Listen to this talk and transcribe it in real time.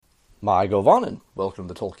My Govanen. Welcome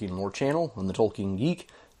to the Tolkien Lore channel. I'm the Tolkien Geek,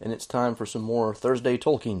 and it's time for some more Thursday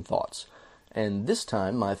Tolkien thoughts. And this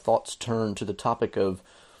time, my thoughts turn to the topic of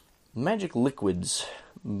magic liquids,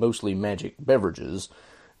 mostly magic beverages,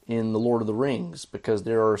 in The Lord of the Rings, because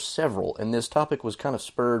there are several, and this topic was kind of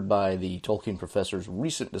spurred by the Tolkien professor's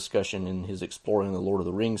recent discussion in his Exploring the Lord of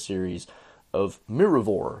the Rings series of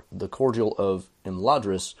Mirivor, the cordial of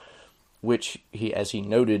Imladris, which he, as he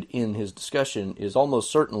noted in his discussion, is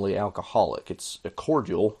almost certainly alcoholic. It's a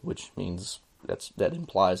cordial, which means that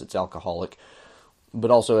implies it's alcoholic,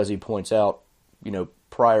 but also, as he points out,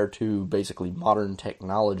 prior to basically modern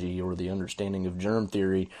technology or the understanding of germ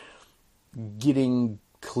theory, getting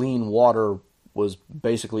clean water was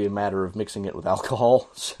basically a matter of mixing it with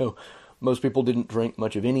alcohol, so most people didn't drink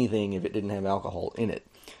much of anything if it didn't have alcohol in it.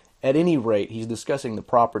 At any rate, he's discussing the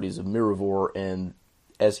properties of Mirivor, and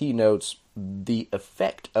as he notes, the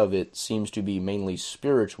effect of it seems to be mainly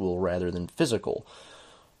spiritual rather than physical.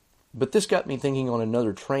 But this got me thinking on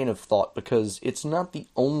another train of thought, because it's not the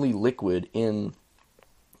only liquid in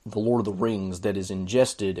The Lord of the Rings that is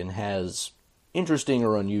ingested and has interesting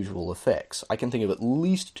or unusual effects. I can think of at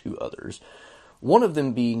least two others. One of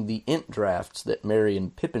them being the Ent drafts that Merry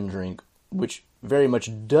and Pippin drink, which very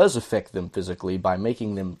much does affect them physically by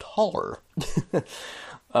making them taller.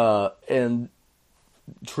 And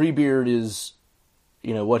Treebeard is,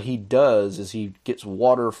 what he does is he gets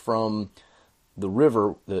water from the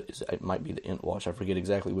river, it might be the Entwash, I forget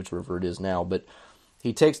exactly which river it is now, but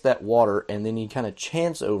he takes that water and then he kind of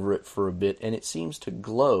chants over it for a bit and it seems to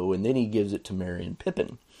glow, and then he gives it to Merry and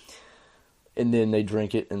Pippin. And then they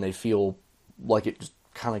drink it and they feel like it just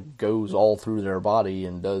kind of goes all through their body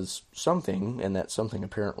and does something, and that something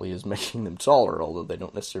apparently is making them taller, although they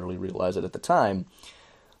don't necessarily realize it at the time.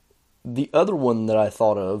 The other one that I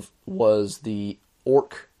thought of was the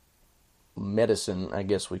orc medicine, I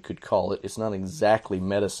guess we could call it. It's not exactly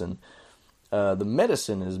medicine. The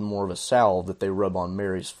medicine is more of a salve that they rub on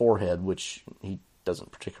Merry's forehead, which he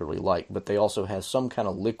doesn't particularly like, but they also have some kind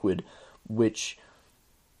of liquid which,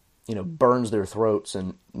 burns their throats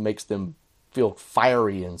and makes them feel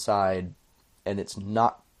fiery inside, and it's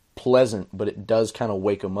not pleasant, but it does kind of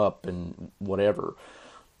wake them up and whatever,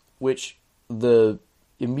 which the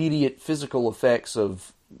immediate physical effects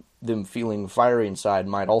of them feeling fiery inside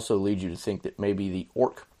might also lead you to think that maybe the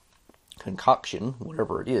orc concoction,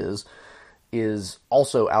 whatever it is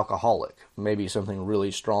also alcoholic. Maybe something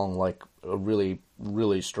really strong, like a really,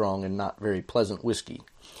 really strong and not very pleasant whiskey.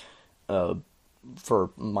 For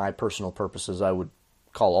my personal purposes, I would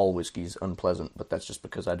call all whiskeys unpleasant, but that's just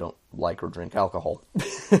because I don't like or drink alcohol.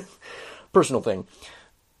 Personal thing.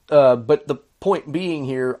 But the point being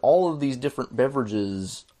here, all of these different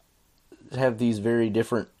beverages have these very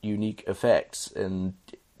different, unique effects, and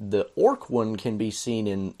the orc one can be seen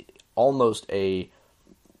in almost a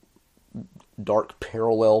dark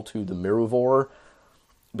parallel to the Mirivor,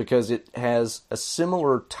 because it has a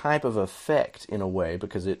similar type of effect in a way,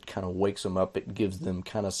 because it kind of wakes them up, it gives them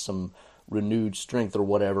kind of some renewed strength or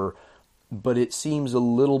whatever, but it seems a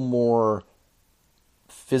little more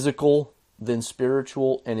physical than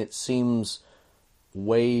spiritual, and it seems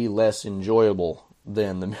way less enjoyable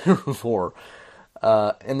than the Mirivor.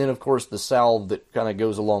 And then, of course, the salve that kind of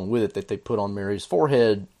goes along with it that they put on Merry's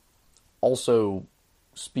forehead also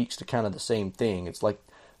speaks to kind of the same thing. It's like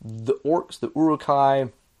the orcs, the Uruk-hai,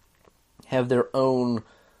 have their own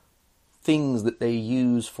things that they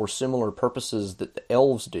use for similar purposes that the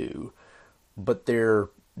elves do, but they're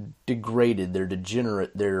degraded, they're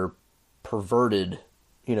degenerate, they're perverted.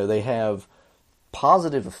 They have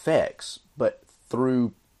positive effects, but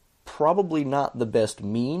through probably not the best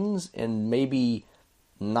means, and maybe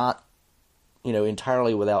not,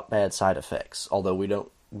 entirely without bad side effects, although we don't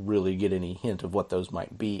really get any hint of what those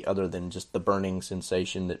might be other than just the burning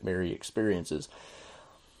sensation that Merry experiences.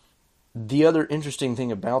 The other interesting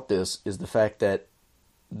thing about this is the fact that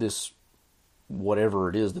this, whatever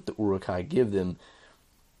it is that the Uruk-hai give them,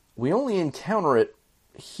 we only encounter it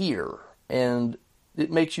here, and it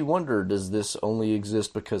makes you wonder, does this only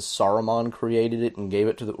exist because Saruman created it and gave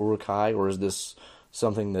it to the Uruk-hai, or is this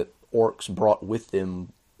something that orcs brought with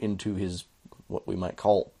them into his, what we might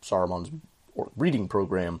call Saruman's reading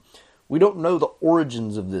program? We don't know the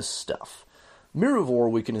origins of this stuff. Mirivor,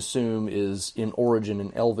 we can assume, is in origin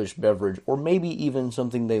an elvish beverage, or maybe even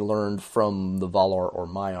something they learned from the Valar or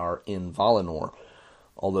Maiar in Valinor,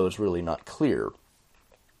 although it's really not clear.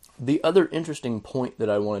 The other interesting point that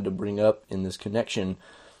I wanted to bring up in this connection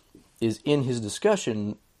is in his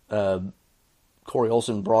discussion, Corey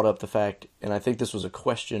Olsen brought up the fact, and I think this was a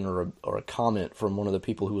question or a comment from one of the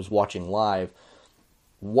people who was watching live,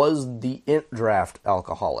 was the Ent draft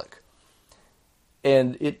alcoholic?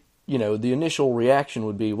 And the initial reaction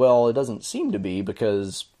would be, well, it doesn't seem to be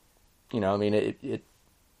because, I mean,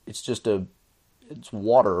 it's just it's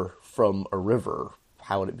water from a river.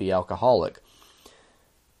 How would it be alcoholic?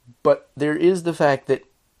 But there is the fact that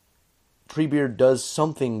Treebeard does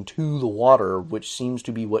something to the water, which seems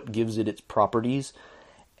to be what gives it its properties.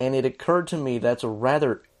 And it occurred to me that's a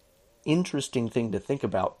rather interesting thing to think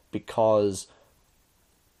about, because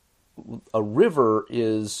a river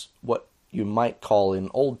is what you might call in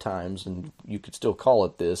old times, and you could still call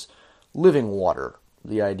it this, living water.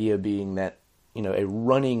 The idea being that, a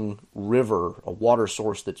running river, a water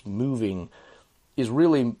source that's moving, is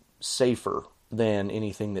really safer than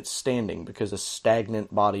anything that's standing, because a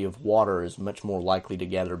stagnant body of water is much more likely to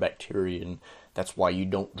gather bacteria, and that's why you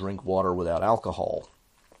don't drink water without alcohol,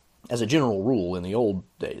 as a general rule in the old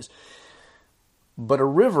days. But a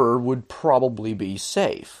river would probably be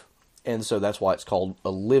safe, and so that's why it's called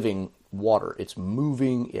a living water. It's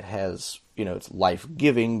moving, it has, it's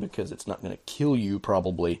life-giving because it's not going to kill you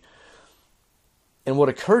probably. And what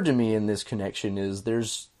occurred to me in this connection is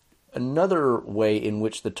there's another way in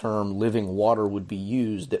which the term living water would be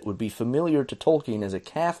used that would be familiar to Tolkien as a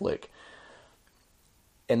Catholic,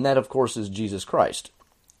 and that, of course, is Jesus Christ.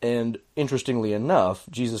 And interestingly enough,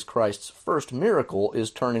 Jesus Christ's first miracle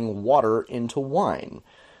is turning water into wine.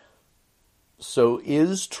 So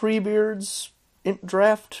is Treebeard's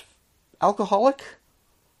draft alcoholic?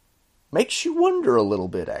 Makes you wonder a little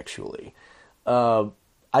bit, actually. I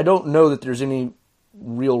don't know that there's any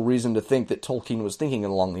real reason to think that Tolkien was thinking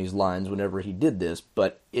along these lines whenever he did this,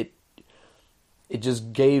 but it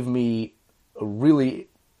just gave me a really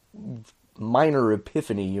minor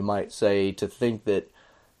epiphany, you might say, to think that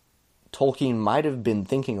Tolkien might have been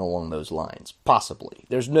thinking along those lines, possibly.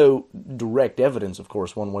 There's no direct evidence, of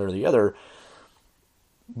course, one way or the other,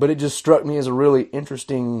 but it just struck me as a really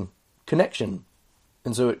interesting connection.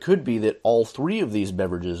 And so it could be that all three of these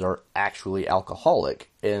beverages are actually alcoholic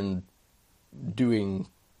and doing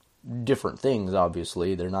different things,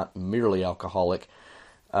 obviously. They're not merely alcoholic,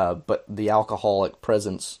 but the alcoholic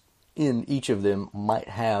presence in each of them might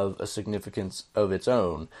have a significance of its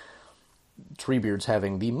own. Treebeard's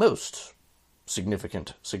having the most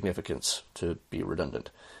significant significance, to be redundant.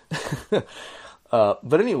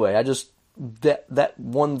 But anyway, that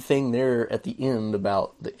one thing there at the end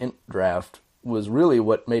about the Ent draft was really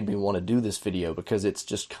what made me want to do this video, because it's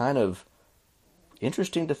just kind of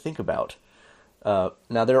interesting to think about.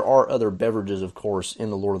 Now, there are other beverages, of course, in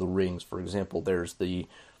The Lord of the Rings. For example, there's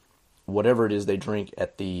whatever it is they drink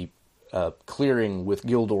at the clearing with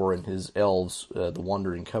Gildor and his elves, the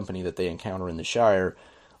wandering company that they encounter in the Shire.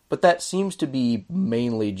 But that seems to be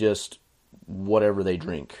mainly just whatever they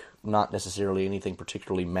drink, not necessarily anything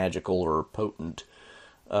particularly magical or potent.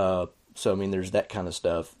 So, I mean, there's that kind of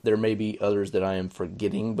stuff. There may be others that I am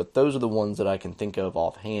forgetting, but those are the ones that I can think of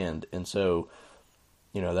offhand. And so,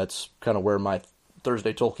 that's kind of where my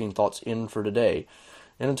Thursday Tolkien thoughts end for today.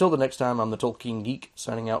 And until the next time, I'm the Tolkien Geek,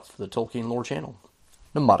 signing out for the Tolkien Lore Channel.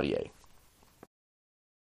 Namarie.